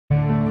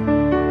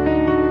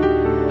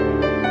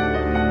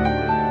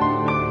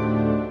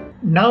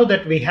now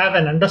that we have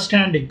an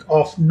understanding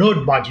of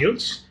Node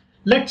modules,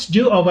 let's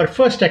do our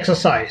first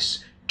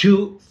exercise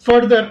to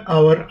further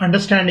our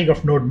understanding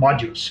of Node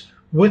modules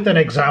with an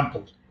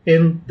example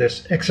in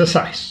this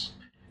exercise.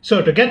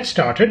 So to get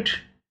started,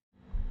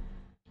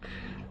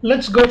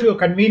 let's go to a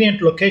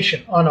convenient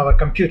location on our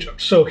computer.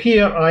 So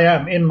here I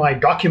am in my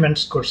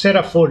Documents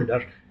Coursera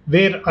folder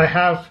where I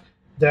have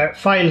the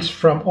files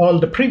from all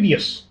the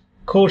previous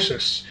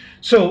courses.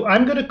 So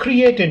I'm going to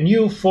create a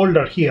new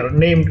folder here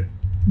named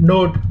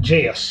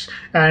Node.js,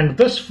 and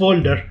this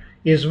folder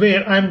is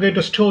where I'm going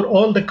to store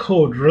all the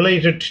code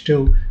related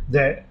to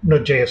the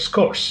Node.js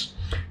course.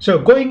 So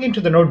going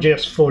into the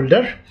Node.js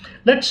folder,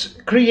 let's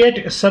create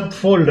a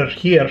subfolder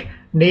here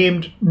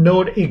named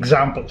Node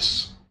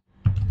Examples.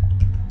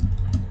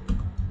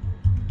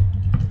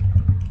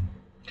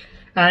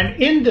 And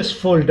in this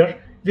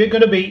folder, we're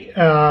going to be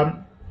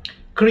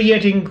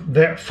creating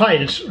the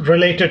files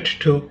related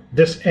to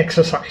this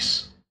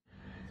exercise.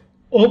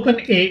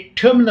 Open a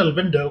terminal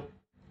window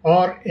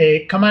or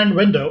a command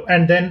window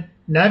and then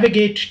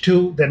navigate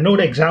to the Node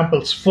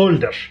Examples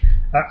folder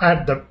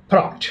at the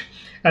prompt.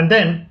 And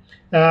then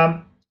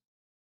at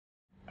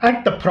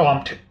the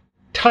prompt,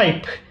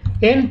 type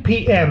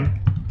npm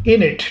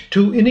init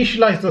to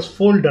initialize this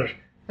folder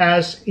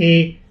as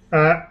a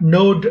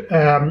Node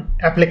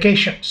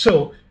application.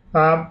 So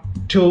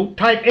to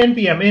type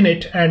npm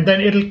init, and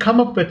then it'll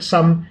come up with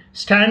some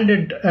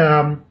standard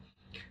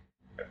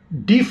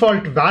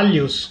default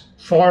values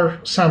for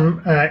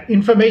some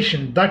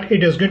information that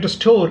it is going to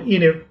store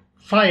in a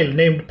file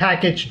named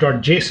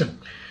package.json.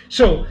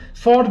 So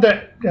for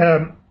the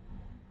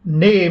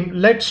name,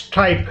 let's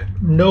type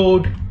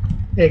Node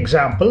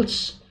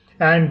Examples,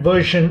 and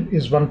version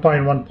is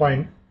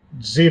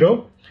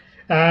 1.1.0,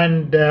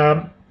 and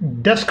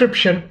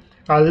description,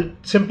 I'll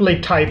simply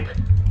type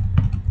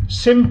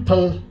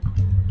simple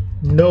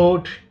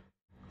Node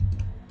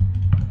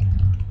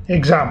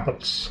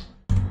Examples.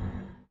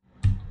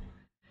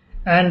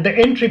 And the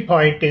entry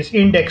point is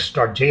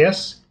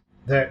index.js,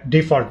 the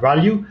default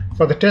value.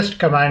 For the test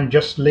command,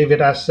 just leave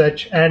it as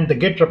such, and the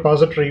Git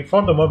repository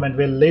for the moment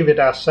we'll leave it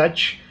as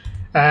such.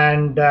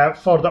 And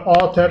for the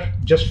author,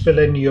 just fill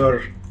in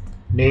your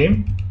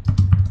name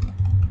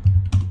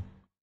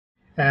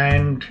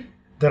and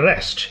the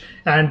rest.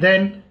 And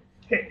then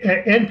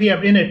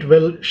npm init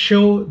will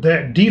show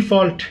the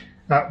default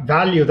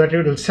value that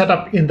it will set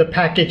up in the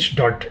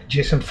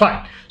package.json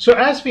file. So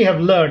as we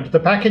have learned, the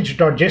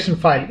package.json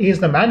file is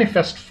the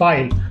manifest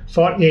file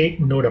for a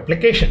Node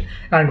application.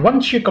 And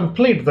once you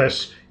complete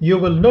this, you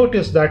will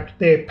notice that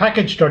the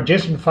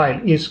package.json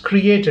file is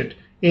created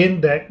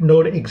in the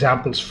Node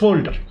Examples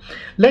folder.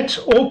 Let's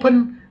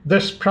open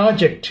this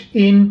project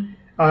in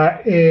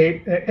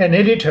an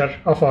editor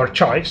of our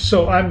choice.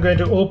 So I'm going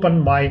to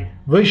open my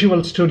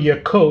Visual Studio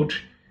Code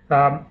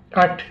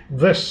at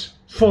this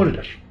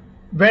folder.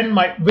 When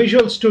my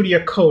Visual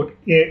Studio Code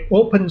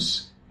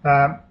opens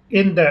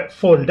in the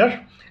folder,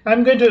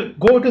 I'm going to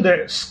go to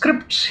the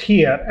scripts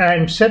here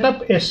and set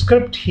up a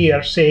script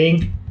here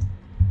saying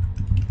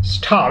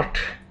start,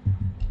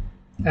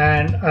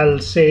 and I'll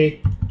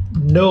say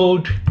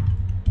node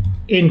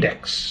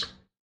index,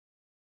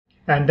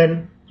 and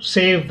then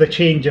save the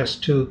changes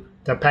to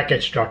the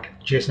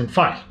package.json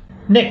file.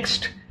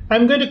 Next,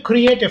 I'm going to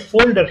create a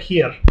folder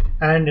here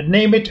and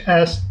name it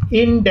as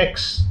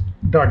index.js.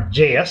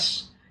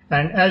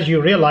 And as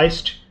you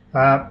realized,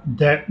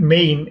 the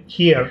main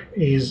here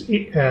is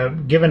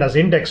given as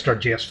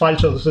index.js file.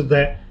 So this is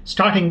the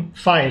starting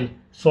file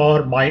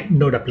for my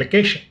Node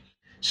application.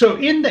 So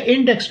in the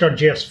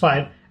index.js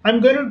file,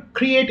 I'm going to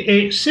create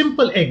a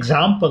simple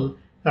example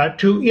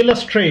to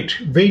illustrate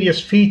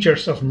various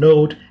features of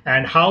Node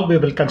and how we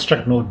will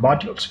construct Node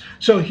modules.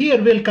 So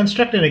here we'll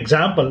construct an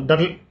example that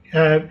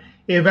will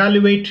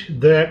evaluate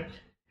the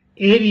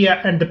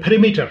area and the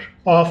perimeter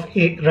of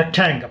a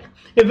rectangle.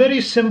 A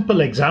very simple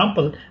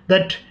example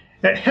that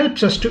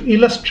helps us to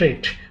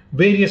illustrate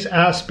various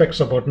aspects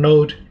about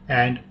Node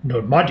and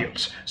Node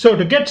modules. So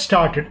to get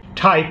started,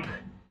 type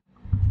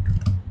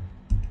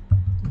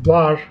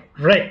var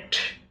rect,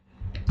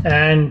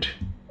 and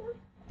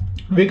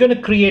we're going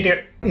to create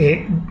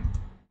a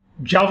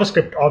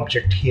JavaScript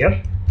object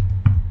here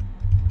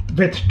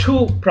with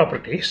two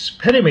properties: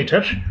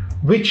 perimeter,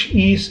 which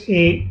is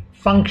a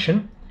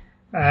function,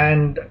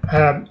 and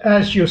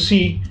as you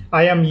see,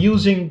 I am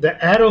using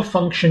the arrow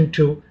function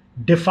to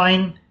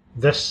define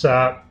this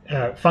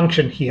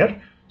function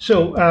here.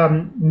 So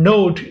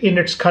Node in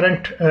its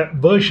current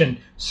version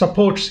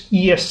supports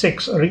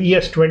ES6 or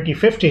ES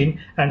 2015,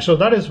 and so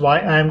that is why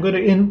I am going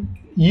to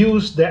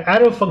use the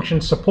arrow function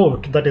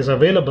support that is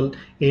available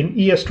in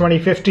ES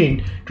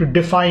 2015 to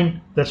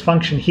define this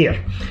function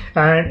here.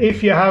 And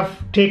if you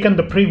have taken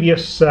the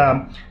previous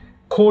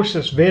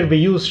courses where we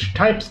used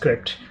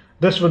TypeScript,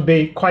 this would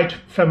be quite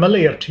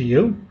familiar to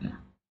you.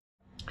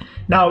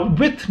 Now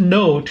with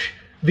Node,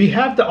 we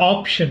have the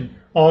option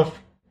of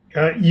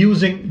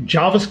using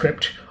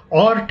JavaScript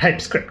or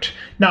TypeScript.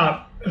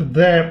 Now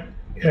the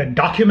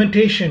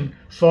documentation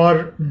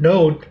for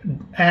Node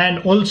and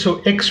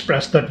also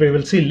Express that we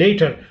will see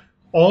later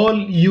all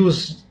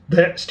use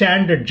the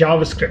standard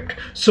JavaScript.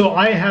 So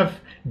I have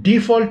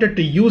defaulted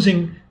to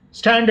using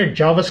standard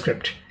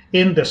JavaScript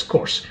in this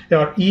course,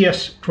 or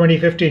ES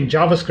 2015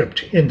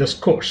 JavaScript in this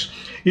course.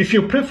 If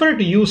you prefer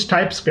to use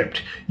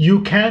TypeScript,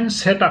 you can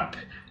set up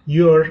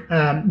your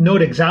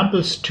node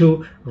examples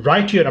to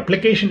write your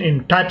application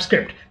in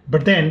TypeScript,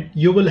 but then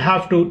you will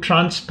have to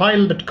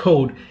transpile that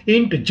code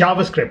into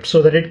JavaScript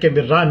so that it can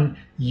be run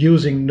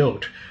using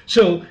Node.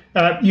 So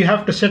you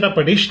have to set up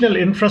additional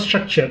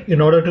infrastructure in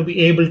order to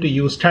be able to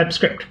use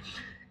TypeScript.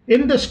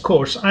 In this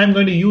course, I'm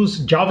going to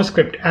use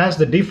JavaScript as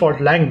the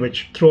default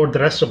language throughout the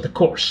rest of the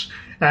course.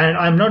 And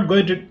I'm not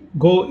going to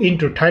go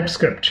into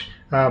TypeScript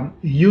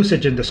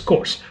usage in this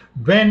course.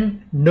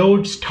 When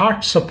Node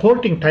starts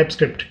supporting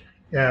TypeScript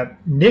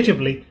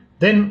natively,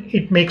 then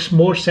it makes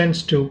more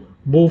sense to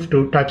move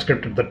to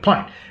TypeScript at that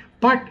point.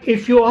 But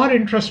if you are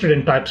interested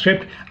in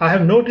TypeScript, I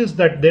have noticed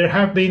that there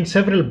have been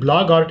several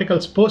blog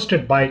articles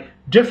posted by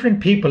different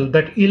people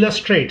that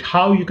illustrate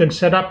how you can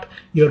set up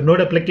your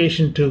Node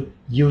application to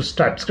use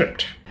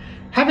TypeScript.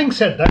 Having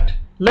said that,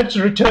 let's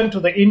return to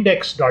the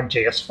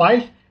index.js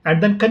file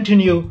and then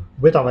continue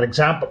with our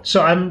example.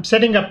 So I'm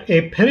setting up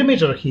a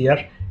perimeter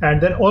here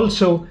and then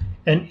also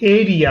an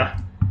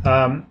area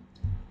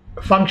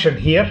function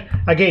here,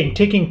 again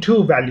taking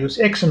two values,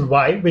 x and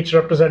y, which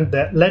represent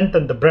the length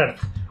and the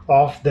breadth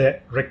of the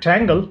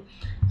rectangle,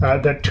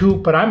 the two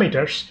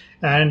parameters,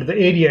 and the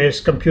area is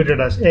computed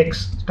as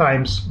x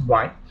times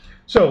y.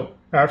 So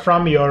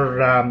from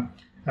your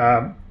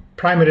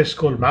primary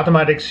school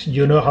mathematics,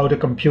 you know how to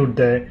compute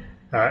the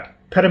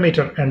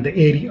perimeter and the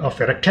area of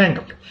a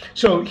rectangle.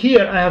 So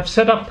here I have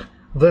set up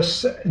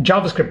this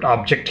JavaScript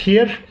object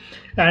here,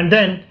 and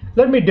then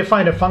let me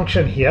define a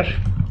function here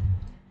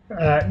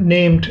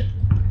named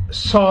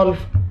solve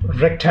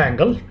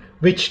rectangle,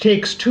 which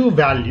takes two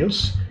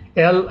values,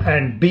 L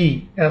and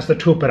B, as the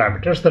two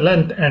parameters, the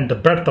length and the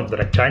breadth of the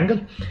rectangle,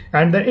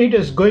 and then it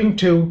is going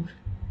to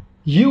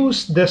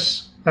use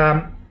this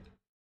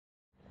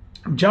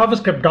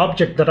JavaScript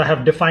object that I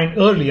have defined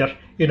earlier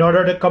in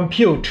order to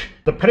compute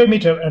the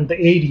perimeter and the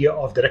area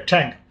of the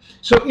rectangle.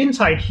 So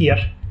inside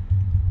here,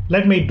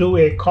 let me do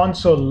a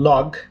console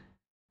log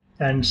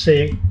and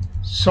say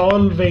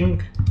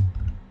solving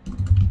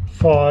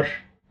for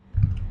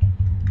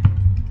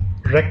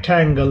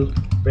rectangle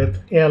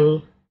with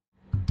L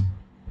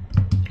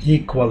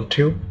equal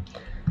to.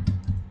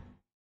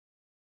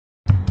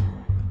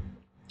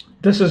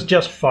 This is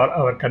just for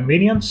our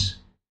convenience.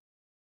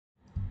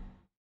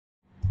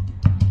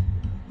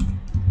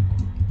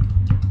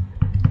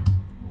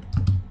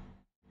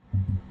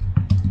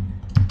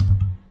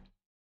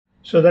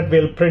 So that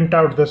we'll print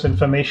out this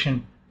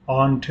information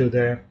onto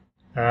the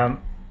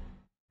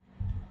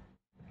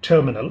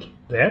terminal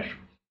there.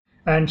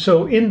 And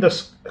so in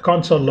this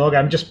console log,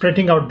 I'm just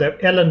printing out the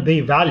L and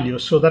B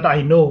values so that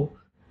I know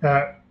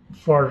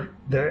for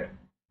the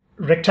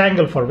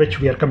rectangle for which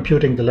we are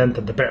computing the length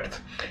and the breadth.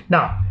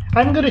 Now,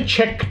 I'm going to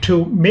check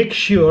to make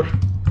sure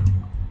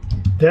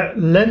the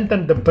length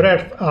and the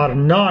breadth are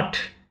not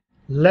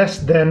less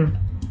than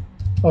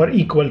or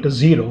equal to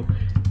 0.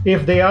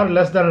 If they are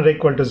less than or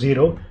equal to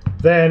 0,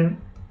 then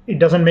it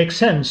doesn't make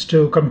sense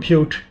to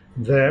compute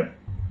the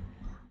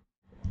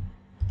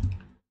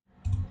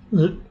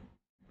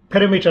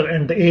perimeter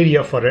and the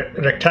area for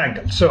a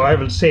rectangle. So I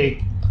will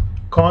say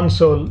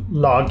console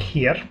log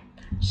here.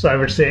 So I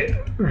would say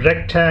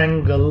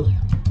rectangle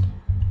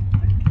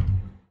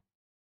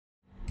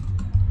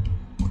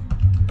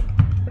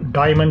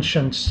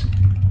dimensions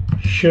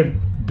should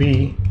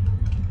be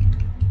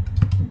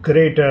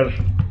greater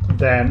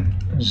than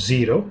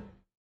 0.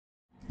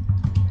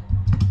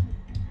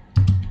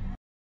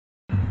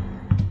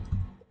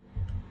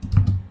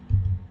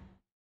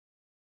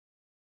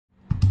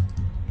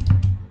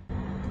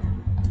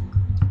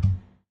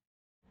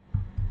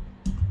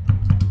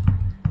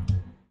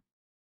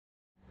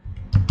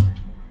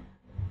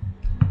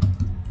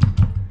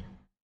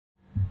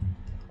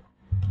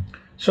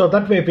 So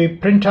that way we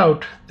print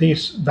out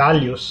these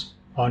values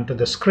onto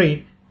the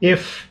screen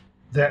if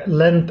the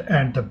length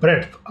and the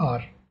breadth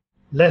are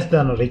less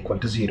than or equal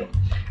to 0.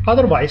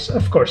 Otherwise,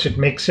 of course, it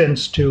makes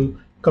sense to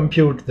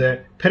compute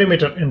the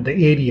perimeter and the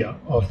area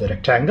of the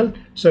rectangle.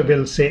 So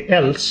we'll say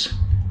else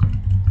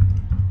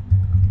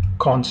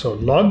console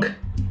log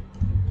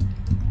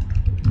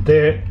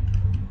the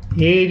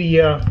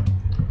area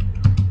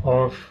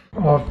of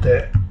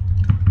the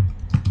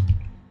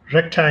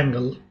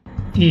rectangle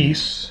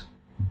is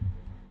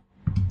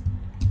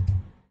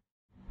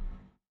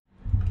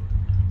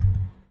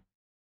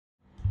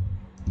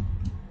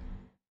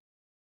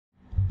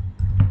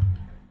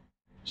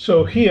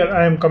So here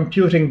I am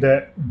computing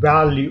the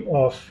value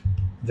of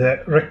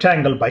the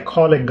rectangle by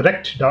calling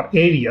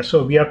rect.area.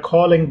 So we are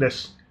calling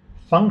this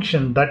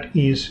function that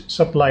is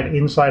supplied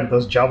inside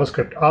this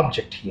JavaScript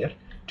object here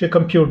to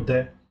compute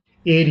the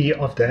area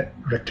of the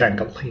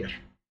rectangle here.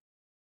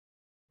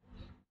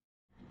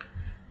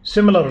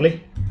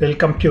 Similarly, we'll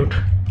compute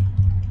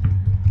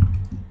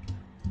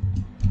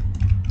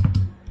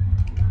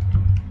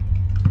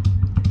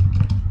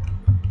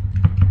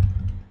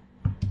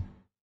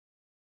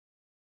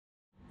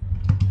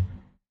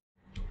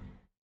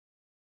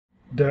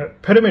the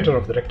perimeter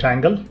of the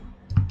rectangle.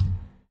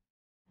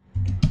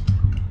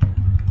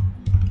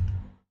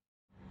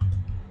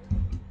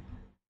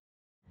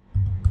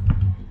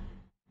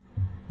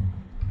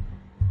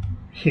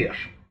 Here.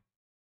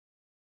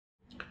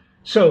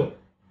 So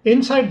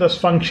inside this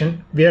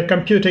function, we are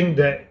computing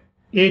the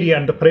area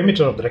and the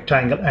perimeter of the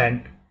rectangle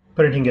and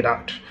printing it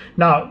out.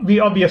 Now, we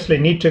obviously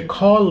need to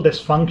call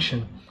this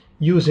function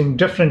using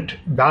different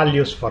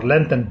values for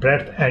length and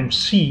breadth and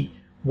see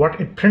what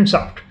it prints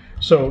out.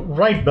 So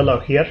right below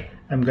here,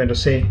 I'm going to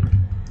say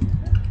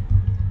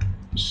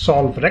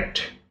solve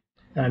rect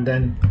and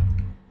then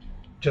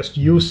just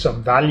use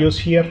some values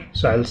here.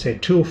 So I'll say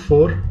 2,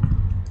 4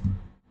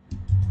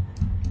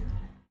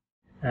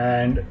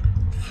 and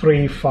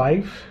 3,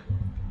 5.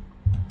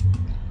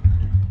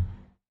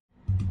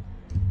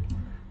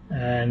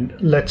 And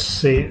let's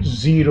say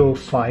 0,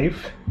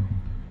 5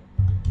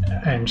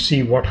 and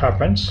see what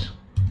happens.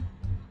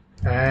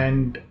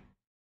 And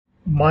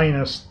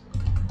minus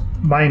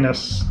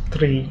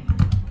 3,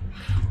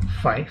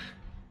 5.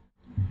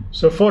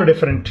 So 4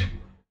 different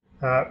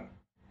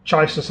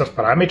choices of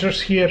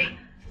parameters here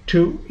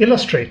to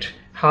illustrate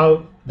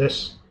how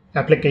this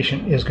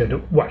application is going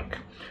to work.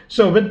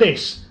 So with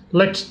this,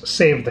 let's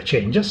save the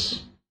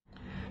changes.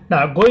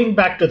 Now going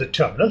back to the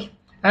terminal,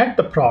 at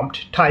the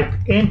prompt type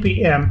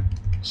npm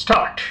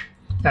start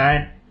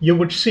and you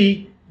would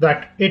see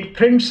that it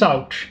prints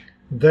out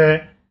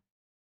the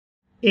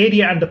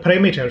area and the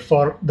perimeter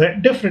for the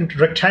different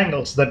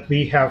rectangles that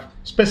we have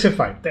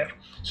specified there.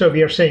 So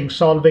we are saying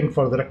solving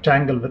for the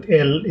rectangle with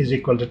L is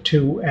equal to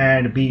 2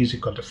 and B is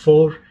equal to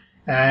 4,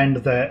 and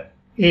the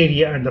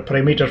area and the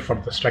perimeter for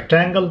this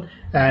rectangle,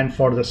 and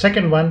for the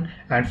second one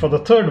and for the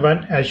third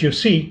one, as you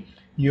see,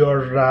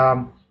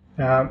 your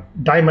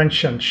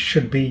dimensions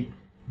should be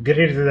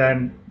greater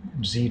than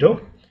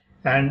 0,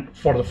 and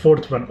for the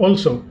fourth one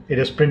also it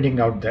is printing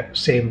out the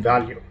same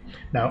value.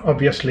 Now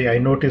obviously I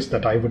noticed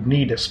that I would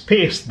need a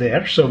space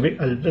there, so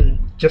I'll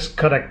just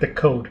correct the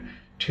code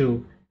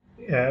to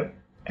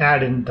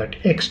add in that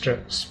extra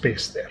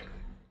space there.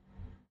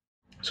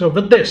 So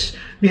with this,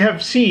 we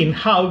have seen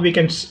how we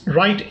can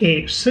write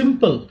a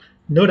simple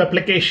node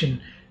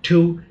application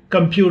to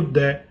compute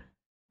the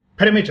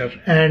perimeter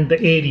and the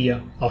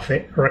area of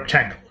a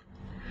rectangle.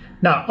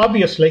 Now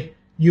obviously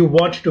you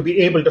want to be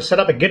able to set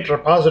up a Git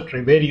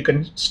repository where you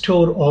can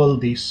store all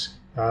these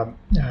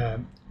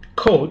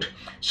code.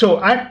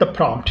 So at the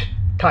prompt,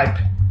 type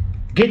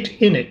git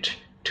init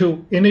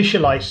to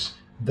initialize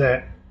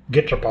the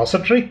Git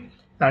repository,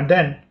 and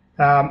then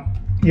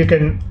you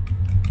can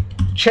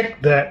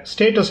check the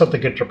status of the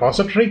Git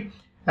repository,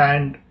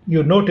 and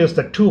you notice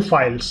that 2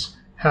 files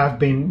have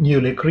been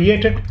newly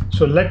created.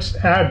 So let's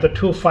add the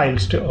 2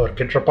 files to our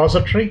Git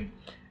repository,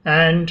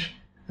 and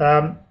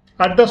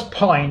at this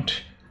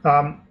point,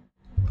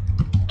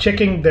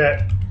 checking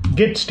the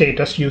Git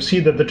status, you see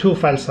that the 2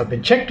 files have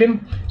been checked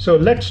in. So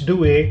let's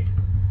do a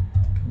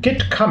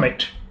git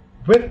commit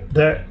with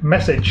the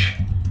message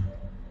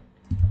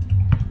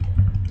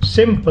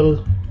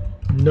simple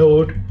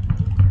node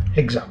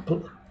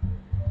example.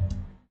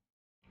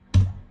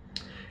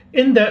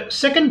 In the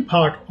second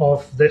part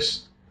of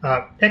this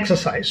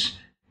exercise,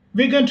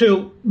 we're going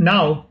to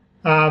now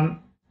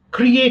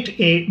create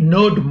a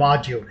node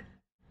module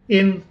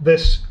in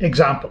this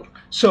example.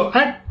 So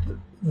at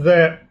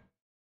the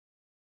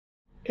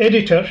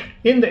editor,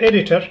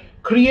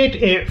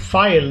 create a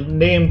file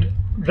named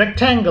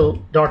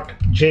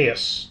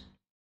rectangle.js.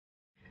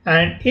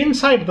 And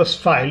inside this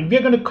file,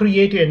 we're going to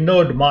create a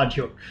node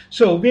module.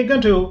 So we're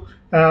going to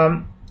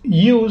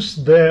use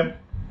the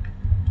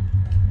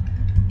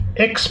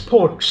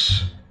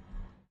exports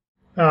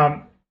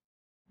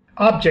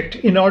object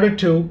in order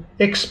to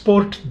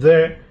export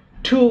the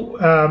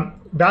 2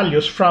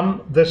 values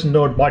from this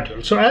node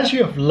module. So as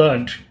you have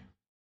learned,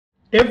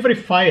 every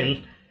file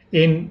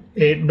in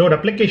a node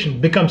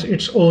application becomes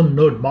its own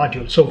node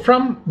module. So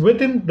from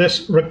within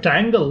this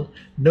rectangle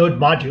node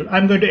module,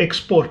 I'm going to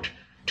export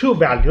 2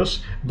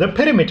 values, the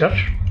perimeter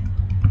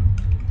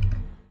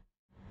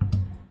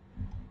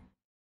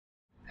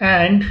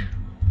and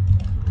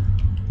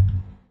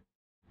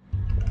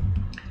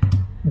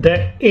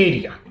the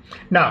area.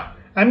 Now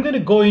I'm going to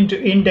go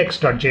into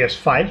index.js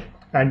file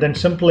and then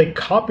simply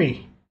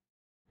copy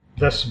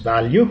this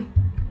value,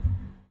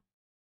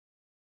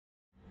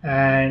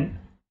 and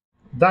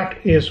that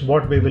is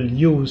what we will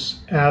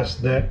use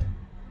as the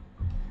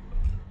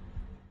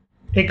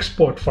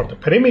export for the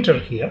perimeter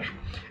here.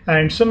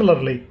 And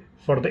similarly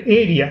for the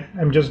area,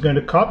 I'm just going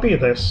to copy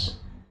this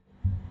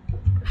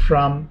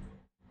from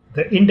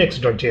the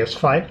index.js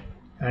file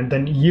and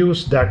then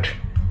use that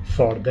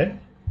for the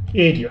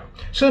area.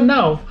 So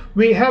now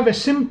we have a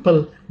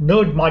simple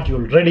node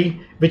module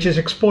ready, which is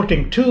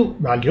exporting 2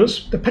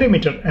 values, the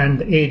perimeter and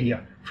the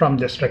area, from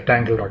this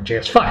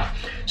rectangle.js file.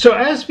 So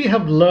as we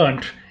have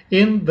learned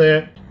in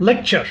the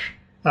lecture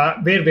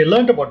where we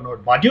learned about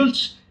node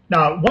modules,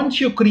 now once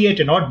you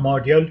create a node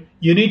module,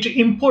 you need to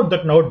import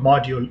that node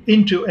module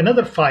into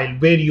another file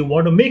where you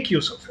want to make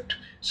use of it.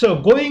 So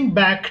going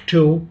back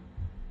to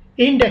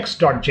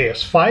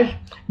index.js file.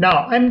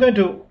 Now I'm going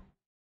to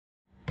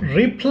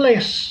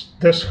replace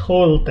this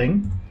whole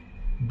thing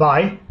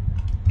by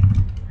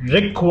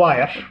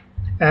require,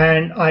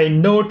 and I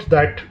note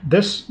that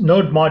this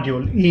node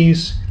module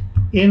is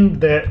in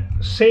the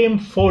same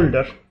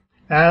folder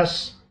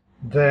as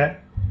the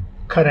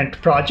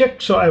current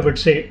project. So I would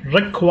say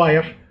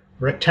require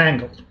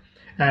rectangle,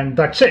 and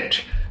that's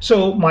it.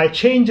 So my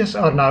changes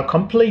are now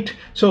complete.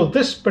 So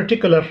this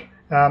particular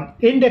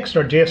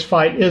index.js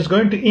file is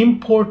going to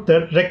import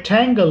the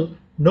rectangle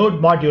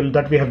node module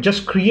that we have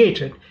just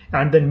created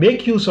and then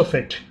make use of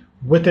it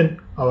within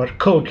our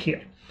code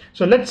here.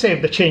 So let's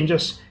save the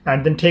changes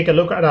and then take a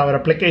look at our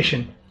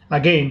application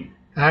again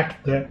at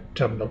the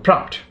terminal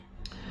prompt.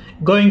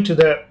 Going to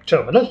the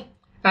terminal,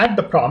 at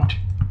the prompt,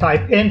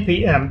 type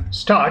npm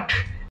start.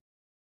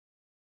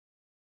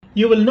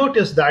 You will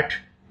notice that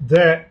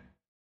the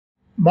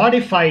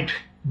modified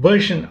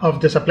version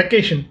of this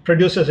application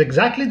produces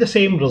exactly the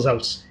same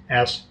results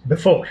as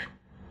before.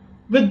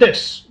 With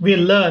this,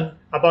 we'll learn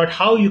about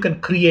how you can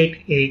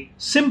create a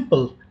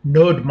simple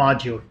node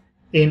module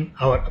in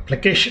our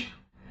application.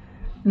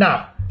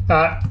 Now,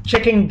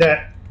 checking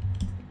the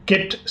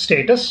Git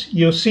status,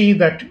 you see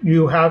that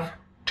you have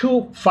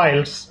two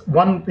files,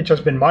 one which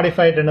has been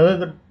modified and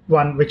another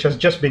one which has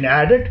just been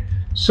added.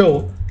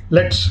 So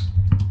let's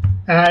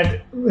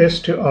add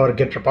this to our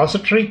Git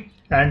repository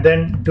and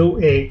then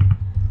do a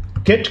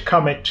git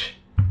commit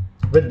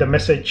with the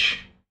message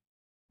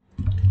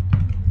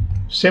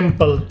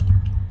simple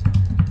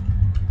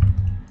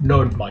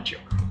node module.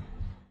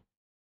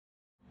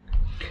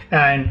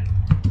 And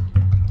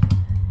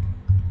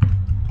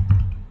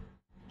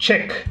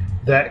check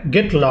the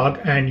git log,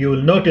 and you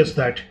will notice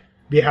that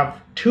we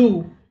have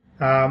two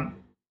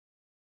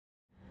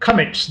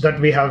commits that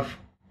we have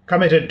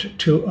committed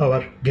to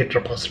our Git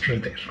repository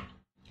there.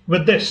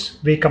 With this,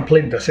 we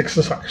complete this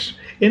exercise.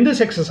 In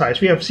this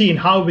exercise, we have seen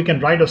how we can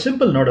write a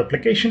simple node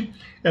application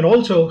and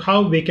also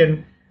how we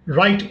can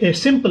write a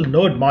simple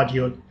node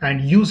module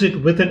and use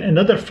it within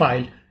another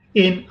file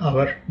in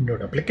our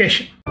node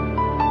application.